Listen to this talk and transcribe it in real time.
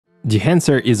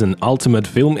Dehancer is an ultimate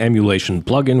film emulation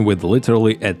plugin with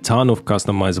literally a ton of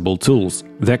customizable tools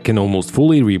that can almost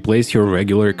fully replace your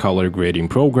regular color grading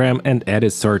program and add a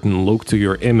certain look to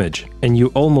your image. And you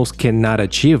almost cannot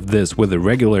achieve this with the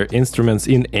regular instruments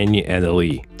in any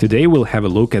NLE. Today we'll have a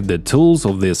look at the tools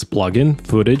of this plugin,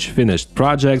 footage, finished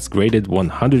projects graded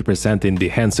 100% in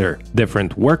Dehancer,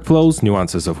 different workflows,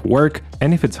 nuances of work,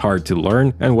 and if it's hard to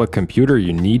learn and what computer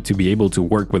you need to be able to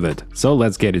work with it. So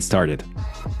let's get it started.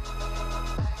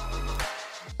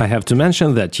 I have to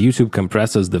mention that YouTube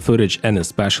compresses the footage and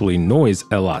especially noise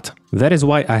a lot. That is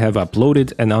why I have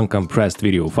uploaded an uncompressed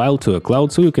video file to a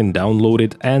cloud so you can download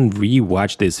it and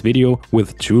re-watch this video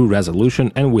with true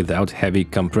resolution and without heavy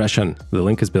compression. The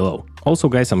link is below. Also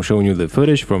guys, I'm showing you the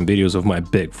footage from videos of my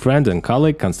big friend and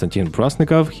colleague Konstantin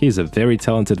Prosnikov. He's a very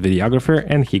talented videographer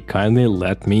and he kindly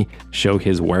let me show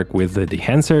his work with the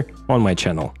Dehancer on my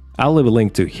channel. I'll leave a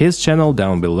link to his channel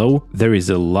down below. There is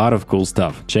a lot of cool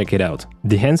stuff, check it out.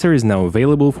 Dehancer is now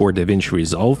available for DaVinci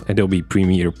Resolve, Adobe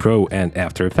Premiere Pro and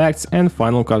After Effects, and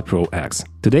Final Cut Pro X.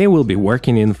 Today we'll be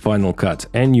working in Final Cut,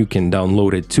 and you can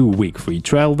download a 2-week free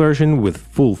trial version with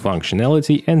full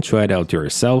functionality and try it out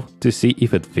yourself to see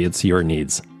if it fits your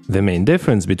needs. The main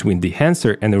difference between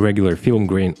Dehancer and a regular film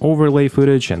grain overlay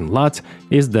footage and LUT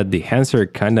is that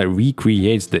Dehancer kinda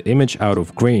recreates the image out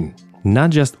of grain.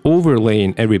 Not just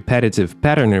overlaying a repetitive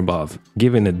pattern above,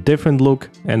 giving a different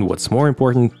look and, what's more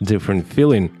important, different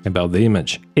feeling about the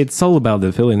image. It's all about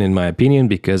the feeling in my opinion,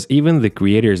 because even the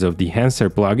creators of the Dehancer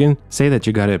plugin say that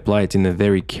you gotta apply it in a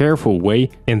very careful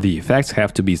way and the effects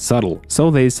have to be subtle,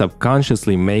 so they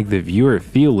subconsciously make the viewer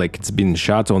feel like it's been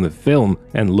shot on a film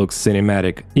and looks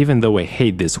cinematic, even though I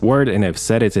hate this word and I've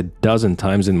said it a dozen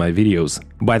times in my videos.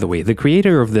 By the way, the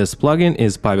creator of this plugin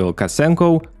is Pavel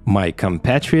Kosenko, my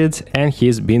compatriot, and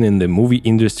he's been in the movie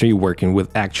industry working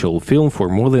with actual film for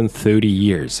more than 30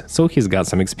 years, so he's got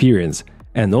some experience.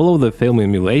 And all of the film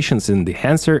emulations in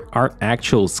Dehancer are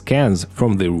actual scans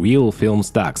from the real film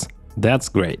stocks. That's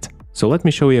great. So let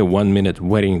me show you a 1-minute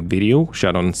wedding video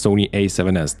shot on Sony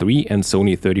a7S III and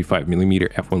Sony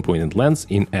 35mm f1.8 lens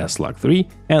in S-Log3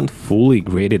 and fully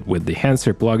graded with the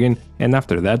Dehancer plugin, and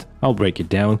after that I'll break it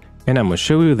down and I'm gonna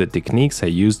show you the techniques I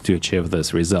used to achieve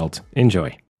this result.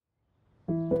 Enjoy!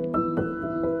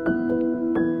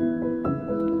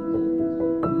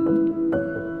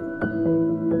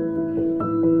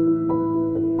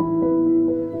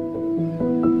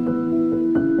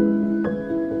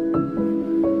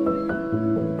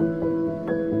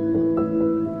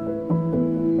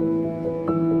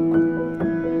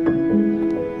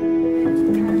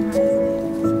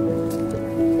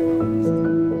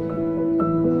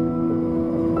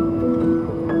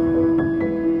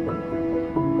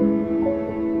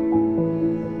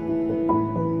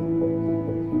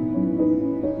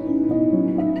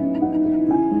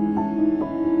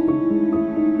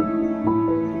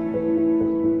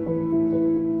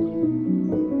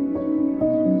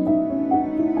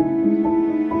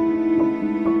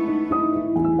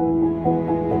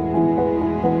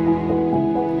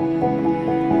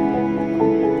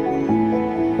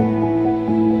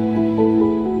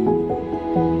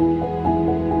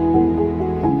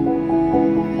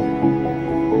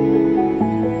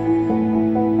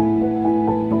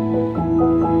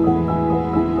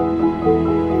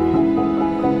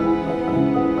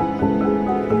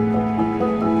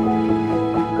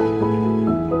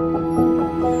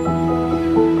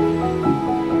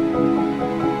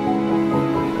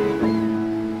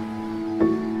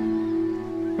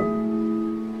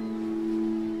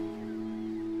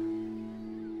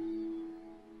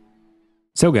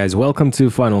 So guys, welcome to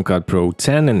Final Cut Pro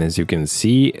 10, and as you can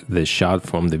see, the shot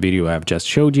from the video I've just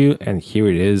showed you, and here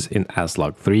it is in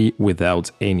S-Log3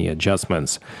 without any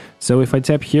adjustments. So if I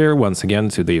tap here once again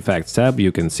to the Effects tab,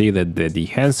 you can see that the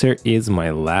Dehancer is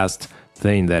my last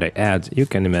thing that I add. You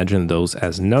can imagine those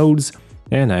as nodes,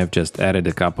 and I've just added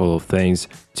a couple of things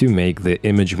to make the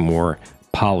image more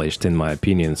polished in my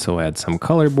opinion. So I add some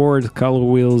color board, color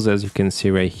wheels, as you can see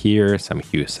right here, some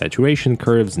hue saturation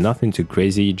curves, nothing too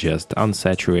crazy, just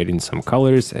unsaturating some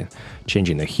colors and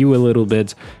changing the hue a little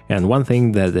bit. And one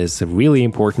thing that is really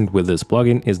important with this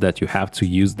plugin is that you have to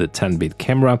use the 10-bit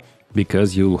camera,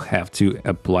 because you'll have to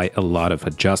apply a lot of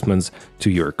adjustments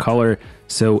to your color.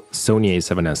 So Sony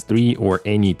a7S III or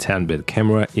any 10-bit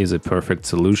camera is a perfect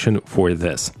solution for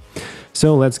this.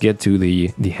 So let's get to the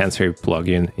Dehancer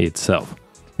plugin itself.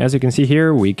 As you can see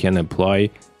here, we can apply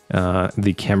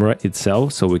the camera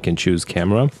itself, so we can choose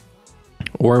camera,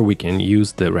 or we can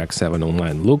use the Rec 7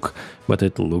 Online look, but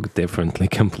it'll look differently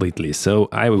completely. So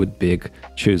I would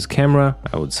choose camera,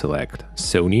 I would select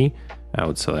Sony, I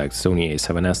would select Sony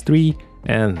a7S III,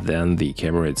 And then the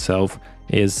camera itself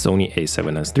is Sony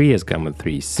a7S III, S-Gamma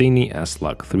 3 Cine,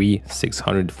 S-Log3,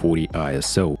 640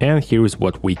 ISO. And here's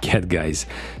what we get, guys.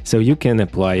 So you can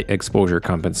apply exposure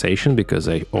compensation, because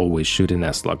I always shoot in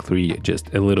S-Log3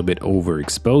 just a little bit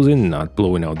overexposing, not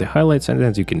blowing out the highlights, and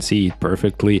as you can see, it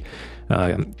perfectly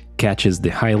catches the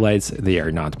highlights. They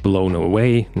are not blown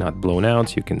away, not blown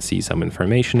out. You can see some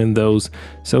information in those,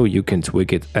 so you can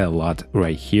tweak it a lot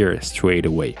right here straight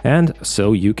away. And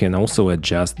so you can also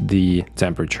adjust the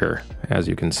temperature. As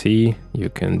you can see,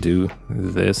 you can do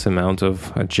this amount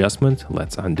of adjustment.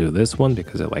 Let's undo this one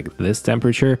because I like this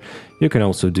temperature. You can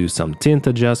also do some tint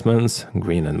adjustments,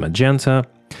 green and magenta.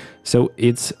 So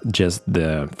it's just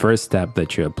the first step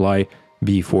that you apply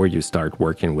before you start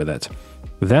working with it.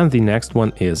 Then the next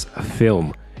one is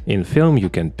film. In film, you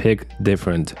can pick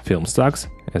different film stocks.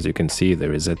 As you can see,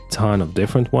 there is a ton of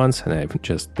different ones, and I've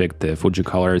just picked the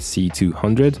Fujicolor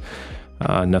C200.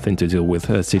 Nothing to do with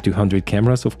C200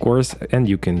 cameras, of course, and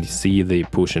you can see the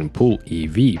push and pull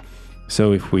EV.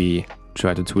 So if we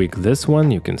try to tweak this one,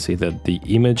 you can see that the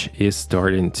image is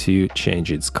starting to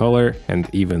change its color, and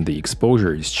even the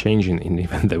exposure is changing, and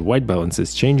even the white balance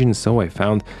is changing. So I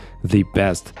found the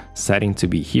best setting to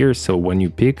be here. So when you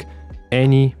pick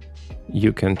any,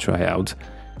 you can try out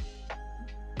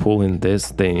pulling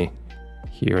this thing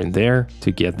here and there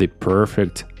to get the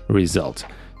perfect result.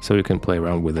 So you can play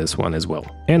around with this one as well.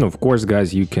 And of course,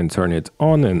 guys, you can turn it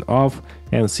on and off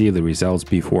and see the results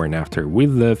before and after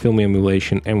with the film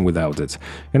emulation and without it.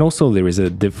 And also there is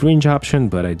a defringe option,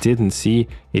 but I didn't see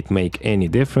it make any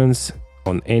difference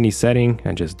on any setting.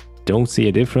 I just don't see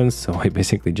a difference, so I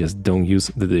basically just don't use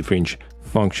the defringe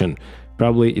function.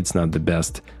 Probably it's not the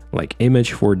best like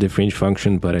image for defringe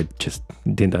function, but I just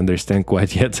didn't understand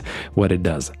quite yet what it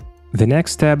does. The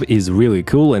next tab is really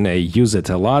cool, and I use it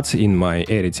a lot in my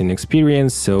editing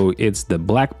experience. So it's the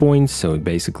black point, so it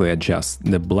basically adjusts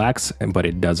the blacks, but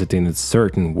it does it in a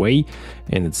certain way,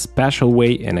 in a special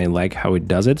way, and I like how it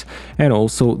does it. And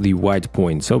also the white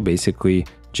point, so basically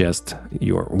just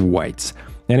your whites.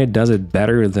 And it does it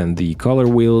better than the color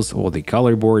wheels or the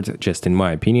color board, just in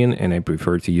my opinion, and I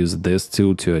prefer to use this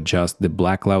tool to adjust the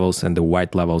black levels and the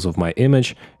white levels of my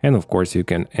image, and of course you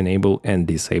can enable and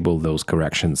disable those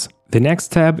corrections. The next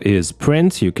tab is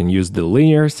print. You can use the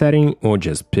linear setting or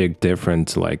just pick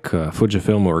different like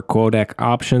Fujifilm or Kodak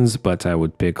options, but I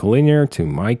would pick linear to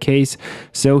my case.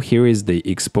 So here is the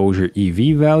exposure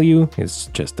EV value. It's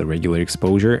just the regular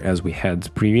exposure as we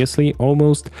had previously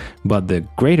almost, but the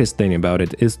greatest thing about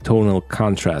it is tonal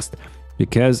contrast,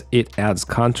 because it adds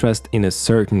contrast in a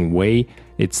certain way.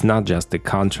 It's not just the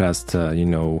contrast,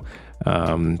 thing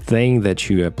that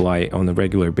you apply on a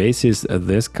regular basis.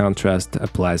 This contrast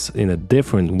applies in a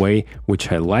different way,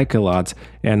 which I like a lot,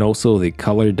 and also the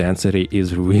color density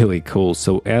is really cool.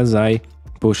 So as I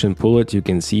push and pull it, you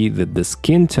can see that the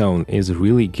skin tone is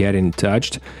really getting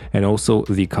touched, and also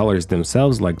the colors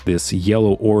themselves, like this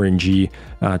yellow orangey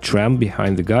tram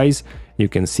behind the guys, you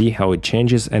can see how it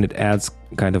changes, and it adds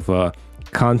kind of a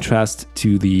contrast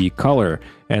to the color,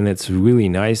 and it's really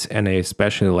nice. And I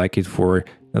especially like it for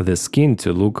the skin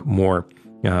to look more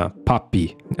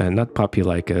poppy, not poppy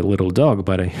like a little dog,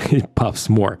 but it pops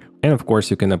more. And of course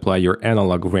you can apply your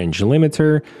analog range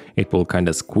limiter. It will kind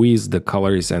of squeeze the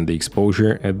colors and the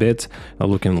exposure a bit,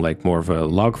 looking like more of a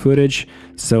log footage.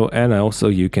 So, and also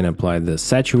you can apply the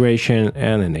saturation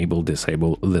and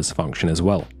disable this function as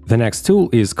well. The next tool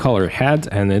is color head,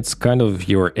 and it's kind of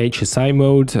your HSI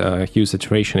mode, hue,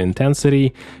 saturation,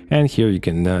 intensity. And here you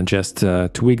can just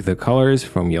tweak the colors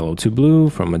from yellow to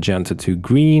blue, from magenta to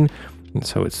green.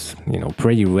 So it's,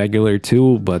 pretty regular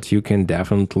tool, but you can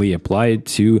definitely apply it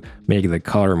to make the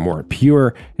color more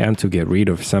pure and to get rid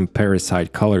of some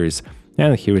parasite colors.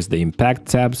 And here is the impact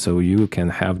tab, so you can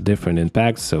have different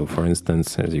impacts. So for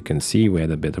instance, as you can see, we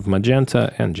had a bit of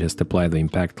magenta, and just apply the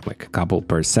impact like a couple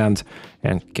 %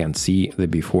 and can see the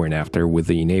before and after with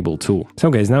the enable tool. So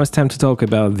guys, now it's time to talk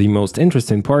about the most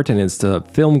interesting part, and it's the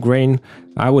film grain.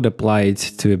 I would apply it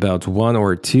to about 1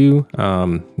 or 2,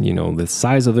 the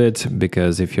size of it,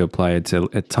 because if you apply it to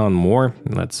a ton more,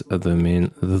 let's zoom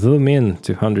in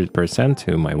to 100%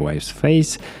 to my wife's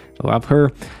face. Love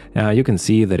her. You can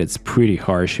see that it's pretty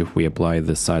harsh if we apply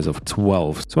the size of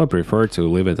 12, so I prefer to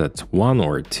leave it at 1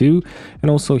 or 2. And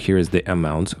also here is the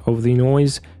amount of the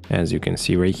noise. As you can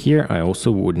see right here, I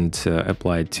also wouldn't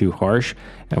apply it too harsh.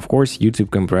 Of course, YouTube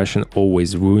compression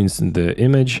always ruins the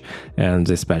image, and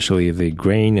especially the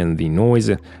grain and the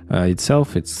noise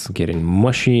itself. It's getting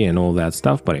mushy and all that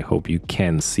stuff, but I hope you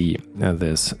can see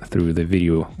this through the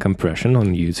video compression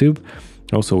on YouTube.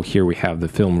 Also here we have the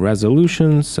film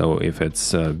resolution, so if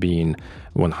it's being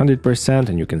 100%,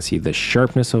 and you can see the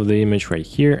sharpness of the image right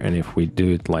here. And if we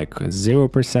do it like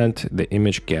 0%, the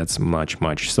image gets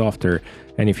much softer.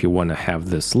 And if you want to have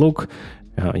this look,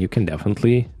 you can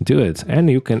definitely do it, and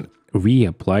you can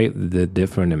reapply the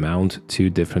different amount to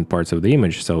different parts of the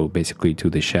image. So basically to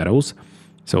the shadows.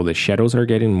 So the shadows are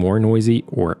getting more noisy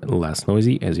or less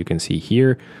noisy, as you can see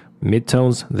here.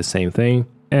 Midtones, the same thing,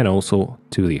 and also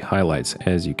to the highlights,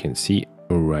 as you can see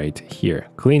right here.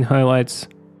 Clean highlights,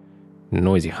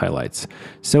 noisy highlights.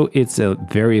 So it's a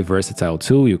very versatile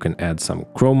tool. You can add some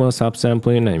chroma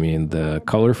subsampling, I mean the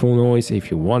colorful noise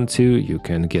if you want to. You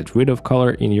can get rid of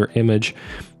color in your image,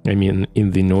 I mean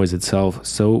in the noise itself.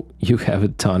 So you have a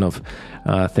ton of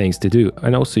things to do.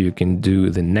 And also you can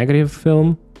do the negative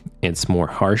film. It's more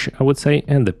harsh, I would say,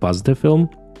 and the positive film,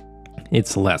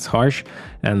 it's less harsh,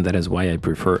 and that is why I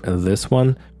prefer this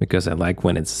one, because I like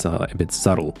when it's a bit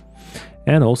subtle.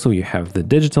 And also you have the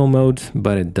digital mode,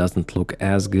 but it doesn't look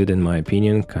as good in my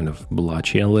opinion, kind of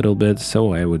blotchy a little bit,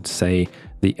 so I would say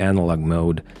the analog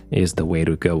mode is the way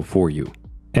to go for you.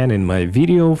 And in my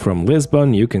video from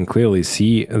Lisbon, you can clearly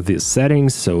see the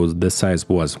settings. So the size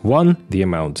was 1, the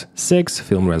amount 6,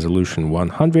 film resolution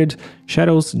 100,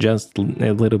 shadows just a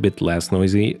little bit less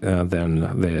noisy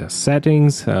than the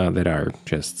settings that are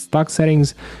just stock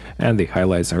settings, and the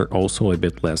highlights are also a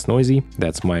bit less noisy.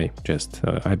 That's my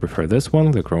I prefer this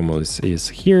one. The chroma is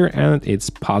here, and it's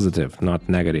positive, not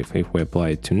negative. If we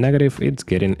apply it to negative, it's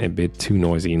getting a bit too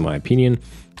noisy in my opinion.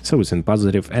 So it's in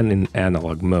positive and in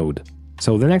analog mode.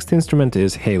 So the next instrument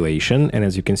is halation, and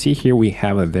as you can see here we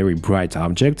have a very bright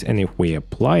object, and if we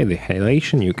apply the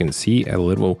halation you can see a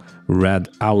little red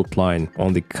outline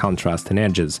on the contrast and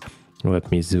edges.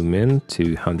 Let me zoom in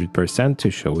to 100%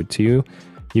 to show it to you.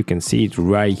 You can see it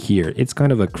right here. It's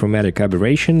kind of a chromatic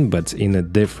aberration, but in a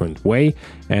different way.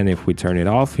 And if we turn it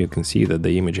off, you can see that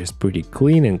the image is pretty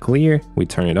clean and clear. We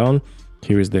turn it on.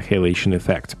 Here is the halation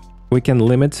effect. We can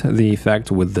limit the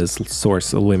effect with this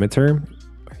source limiter.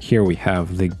 Here we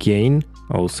have the gain,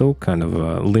 also kind of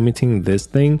limiting this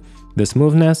thing. The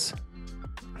smoothness,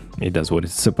 it does what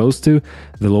it's supposed to.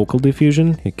 The local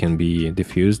diffusion, it can be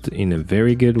diffused in a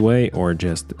very good way or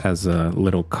just as a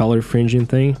little color fringing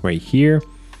thing right here.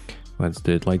 Let's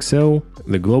do it like so.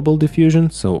 The global diffusion,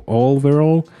 so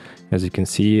overall, as you can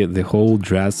see, the whole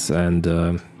dress and,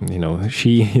 you know,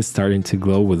 she is starting to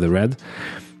glow with the red.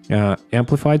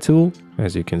 Amplify tool,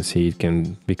 as you can see, it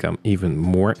can become even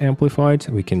more amplified.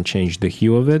 We can change the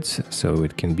hue of it, so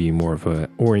it can be more of a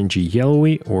orangey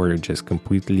yellowy or just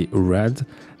completely red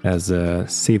as a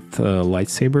Sith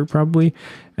lightsaber probably.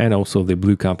 And also the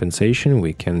blue compensation,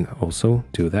 we can also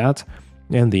do that.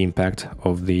 And the impact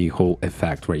of the whole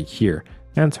effect right here,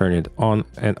 and turn it on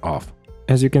and off.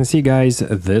 As you can see guys,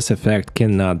 this effect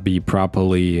cannot be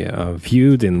properly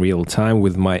viewed in real time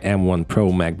with my M1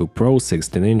 Pro MacBook Pro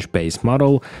 16-inch base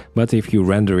model, but if you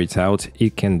render it out,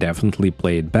 it can definitely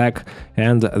play it back,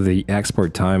 and the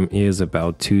export time is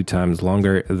about 2 times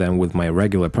longer than with my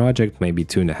regular project, maybe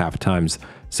 2.5 times.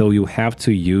 So you have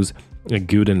to use a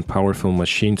good and powerful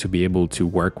machine to be able to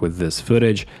work with this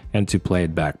footage and to play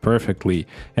it back perfectly.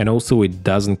 And also it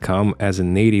doesn't come as a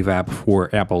native app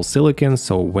for Apple Silicon,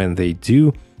 so when they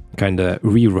do kind of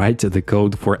rewrite the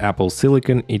code for Apple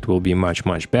Silicon, it will be much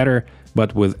better.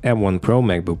 But with M1 Pro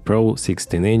MacBook Pro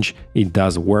 16-inch, it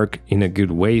does work in a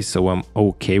good way, so I'm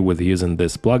okay with using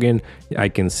this plugin. I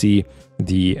can see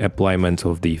the applyment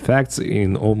of the effects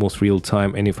in almost real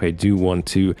time, and if I do want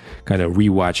to kind of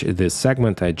rewatch this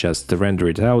segment, I just render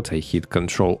it out. I hit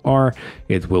Ctrl+R,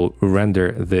 it will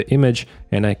render the image,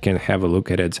 and I can have a look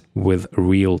at it with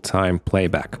real-time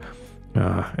playback.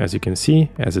 As you can see,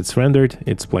 as it's rendered,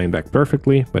 it's playing back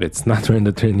perfectly, but it's not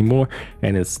rendered anymore,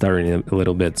 and it's stuttering a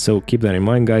little bit. So keep that in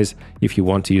mind, guys. If you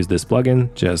want to use this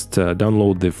plugin, just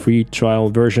download the free trial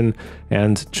version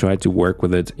and try to work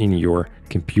with it in your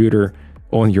computer,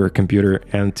 on your computer,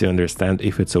 and to understand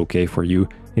if it's okay for you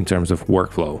in terms of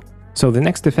workflow. So the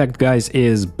next effect, guys,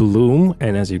 is bloom,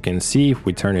 and as you can see, if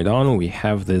we turn it on, we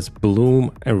have this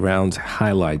bloom around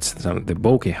highlights, the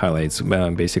bokeh highlights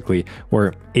basically,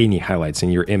 or any highlights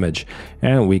in your image,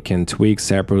 and we can tweak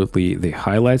separately the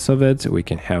highlights of it. We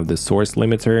can have the source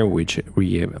limiter, which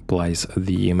reapplies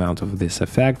the amount of this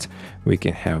effect. We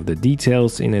can have the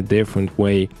details in a different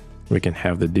way. We can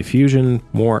have the diffusion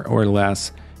more or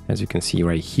less, as you can see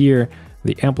right here.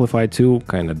 The amplify tool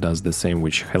kind of does the same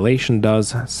which halation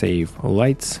does, save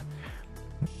lights.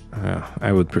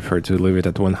 I would prefer to leave it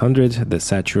at 100, the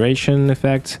saturation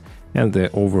effect, and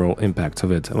the overall impact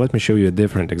of it. Let me show you a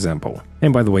different example.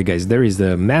 And by the way, guys, there is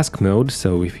the mask mode,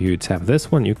 so if you tap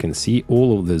this one, you can see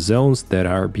all of the zones that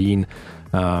are being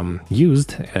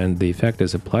used and the effect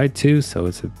is applied to. So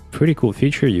it's a pretty cool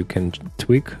feature. You can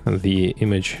tweak the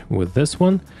image with this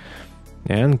one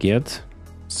and get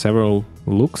several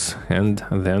looks and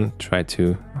then try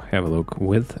to have a look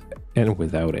with and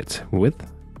without it, with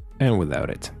and without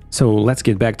it. So let's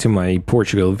get back to my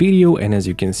Portugal video, and as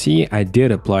you can see, I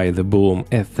did apply the bloom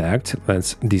effect.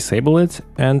 Let's disable it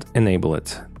and enable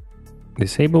it.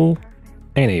 Disable,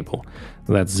 enable.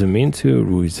 Let's zoom into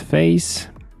Rui's face.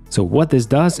 So what this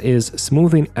does is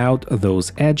smoothing out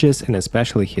those edges and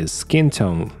especially his skin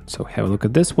tone. So have a look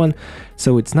at this one.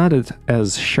 So it's not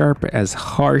as sharp, as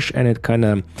harsh, and it kind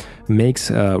of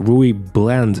makes Rui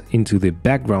blend into the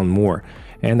background more.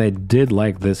 And I did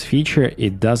like this feature.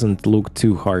 It doesn't look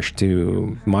too harsh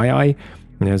to my eye.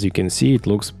 And as you can see, it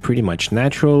looks pretty much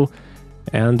natural.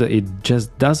 And it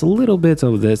just does a little bit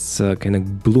of this kind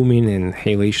of blooming and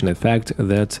halation effect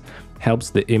that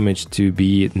helps the image to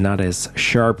be not as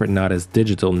sharp, not as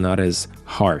digital, not as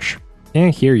harsh.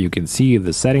 And here you can see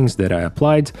the settings that I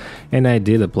applied, and I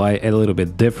did apply a little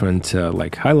bit different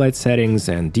like highlight settings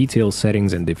and detail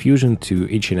settings and diffusion to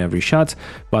each and every shot,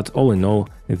 but all in all,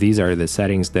 these are the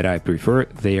settings that I prefer.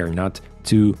 They are not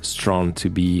too strong to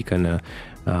be kind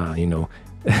of, you know,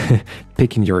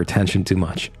 picking your attention too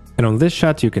much. And on this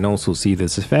shot, you can also see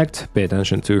this effect. Pay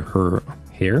attention to her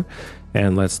hair,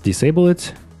 and let's disable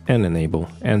it and enable,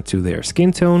 and to their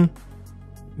skin tone,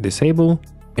 disable,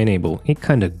 enable. It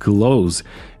kind of glows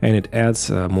and it adds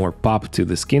more pop to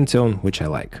the skin tone, which I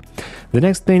like. The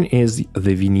next thing is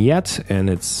the vignette, and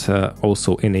it's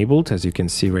also enabled, as you can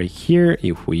see right here.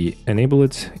 If we enable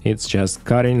it, it's just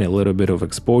cutting a little bit of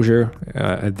exposure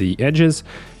at the edges,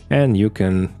 and you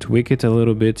can tweak it a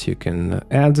little bit. You can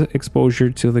add exposure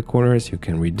to the corners, you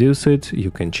can reduce it, you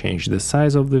can change the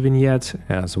size of the vignette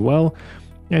as well.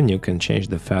 And you can change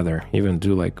the feather, even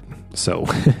do like so.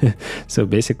 So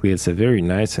basically it's a very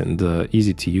nice and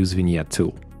easy to use vignette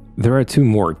tool. There are two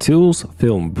more tools,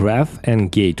 Film Breath and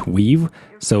Gate Weave.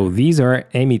 So these are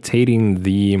imitating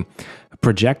the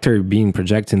projector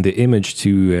projecting the image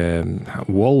to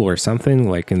a wall or something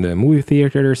like in the movie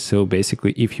theater. So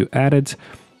basically if you add it,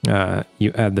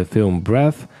 you add the Film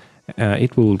Breath,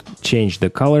 it will change the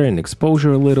color and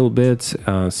exposure a little bit.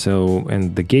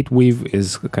 And the gate weave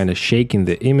is kind of shaking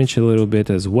the image a little bit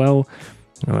as well.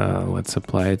 Let's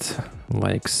apply it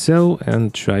like so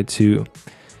and try to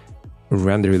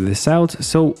render this out.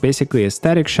 So basically a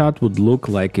static shot would look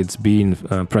like it's being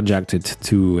projected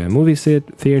to a movie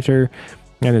theater.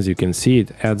 And as you can see,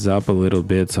 it adds up a little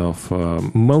bit of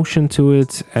motion to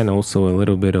it and also a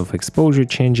little bit of exposure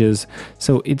changes.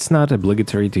 So it's not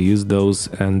obligatory to use those,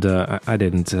 and I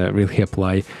didn't really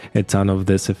apply a ton of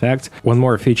this effect. One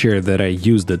more feature that I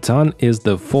used a ton is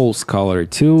the false color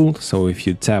tool. So if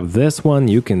you tap this one,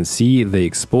 you can see the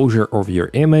exposure of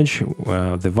your image.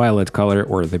 The violet color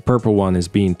or the purple one is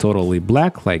being totally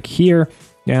black, like here.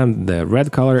 And the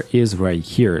red color is right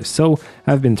here. So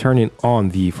I've been turning on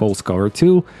the false color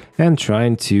tool and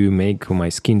trying to make my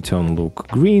skin tone look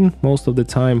green most of the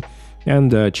time,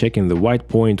 and checking the white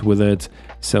point with it.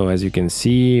 So as you can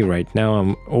see right now,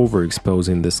 I'm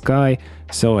overexposing the sky.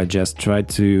 So I just tried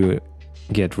to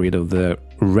get rid of the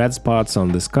red spots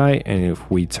on the sky, and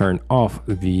if we turn off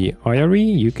the IRE,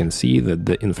 you can see that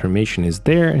the information is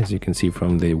there, as you can see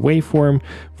from the waveform,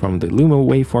 from the Luma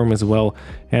waveform as well.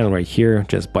 And right here,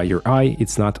 just by your eye,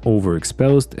 it's not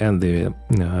overexposed, and the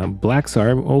blacks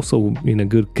are also in a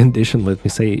good condition. Let me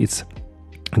say it's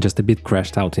just a bit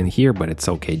crashed out in here, but it's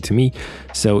okay to me.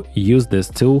 So use this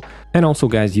tool. And also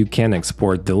guys, you can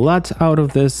export the LUT out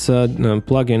of this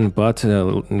plugin, but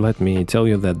let me tell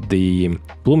you that the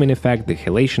blooming effect, the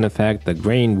halation effect, the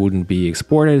grain wouldn't be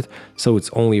exported, so it's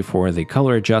only for the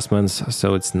color adjustments,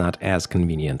 so it's not as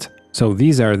convenient. So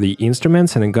these are the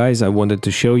instruments, and guys, I wanted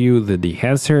to show you the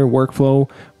Dehancer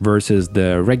workflow versus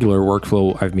the regular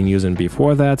workflow I've been using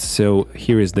before that. So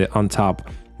here is the on top,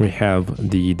 we have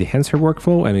the Dehancer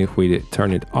workflow, and if we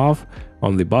turn it off,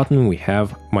 on the bottom we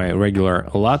have my regular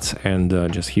LUT and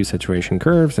just hue saturation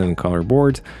curves and color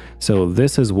board. So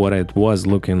this is what it was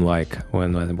looking like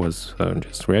when I was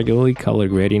just regularly color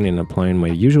grading and applying my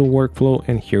usual workflow,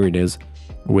 and here it is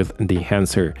with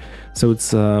Dehancer. So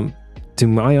it's to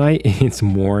my eye, it's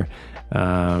more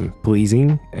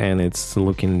pleasing, and it's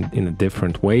looking in a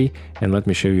different way. And let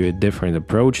me show you a different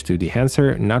approach to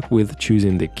Dehancer, not with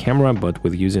choosing the camera, but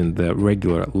with using the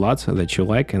regular LUT that you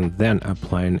like and then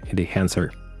applying a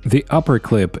Dehancer. The upper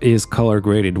clip is color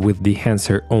graded with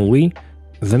Dehancer only.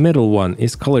 The middle one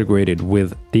is color graded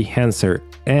with Dehancer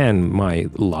and my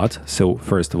LUT. So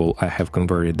first of all, I have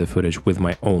converted the footage with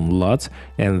my own LUT,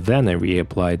 and then I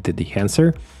reapplied the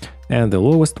Dehancer. and the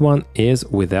lowest one is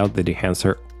without the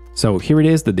Dehancer. So here it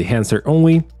is, the Dehancer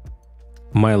only,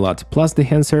 my LUT plus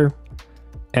Dehancer,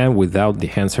 and without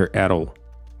Dehancer at all.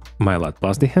 My LUT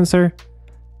plus Dehancer,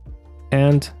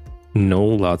 and no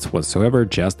LUTs whatsoever,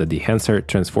 just the Dehancer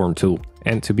transform tool.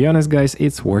 And to be honest guys,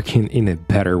 it's working in a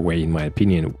better way in my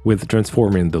opinion, with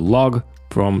transforming the log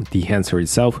from Dehancer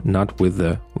itself, not with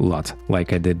the LUT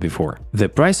like I did before. The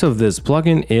price of this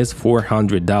plugin is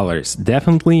 $400,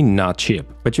 definitely not cheap,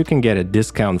 but you can get a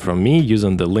discount from me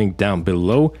using the link down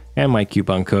below and my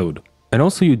coupon code. And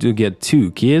also you do get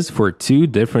 2 keys for 2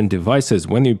 different devices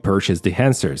when you purchase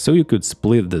Dehancer, so you could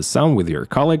split the sum with your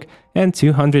colleague, and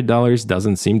 $200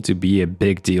 doesn't seem to be a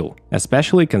big deal,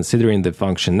 especially considering the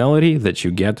functionality that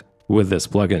you get with this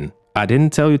plugin. I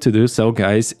didn't tell you to do so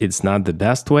guys, it's not the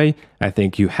best way. I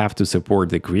think you have to support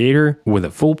the creator with a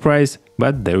full price,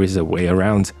 but there is a way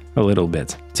around a little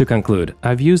bit. To conclude,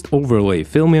 I've used overlay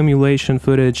film emulation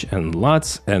footage and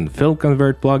LUTs and film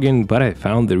convert plugin, but I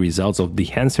found the results of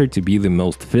Dehancer to be the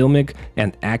most filmic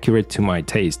and accurate to my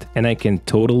taste, and I can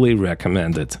totally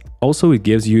recommend it. Also, it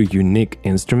gives you unique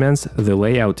instruments, the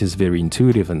layout is very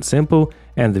intuitive and simple,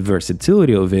 and the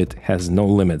versatility of it has no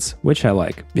limits, which I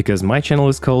like, because my channel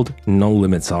is called No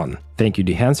Limits On. Thank you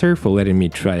Dehancer for letting me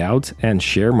try out and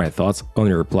share my thoughts on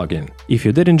your plugin. If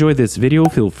you did enjoy this video,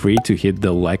 feel free to hit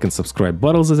the like and subscribe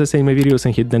buttons as I say in my videos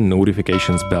and hit the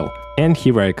notifications bell. And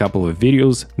here are a couple of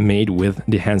videos made with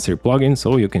Dehancer plugin,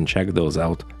 so you can check those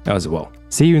out as well.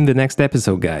 See you in the next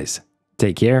episode guys.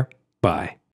 Take care,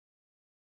 bye.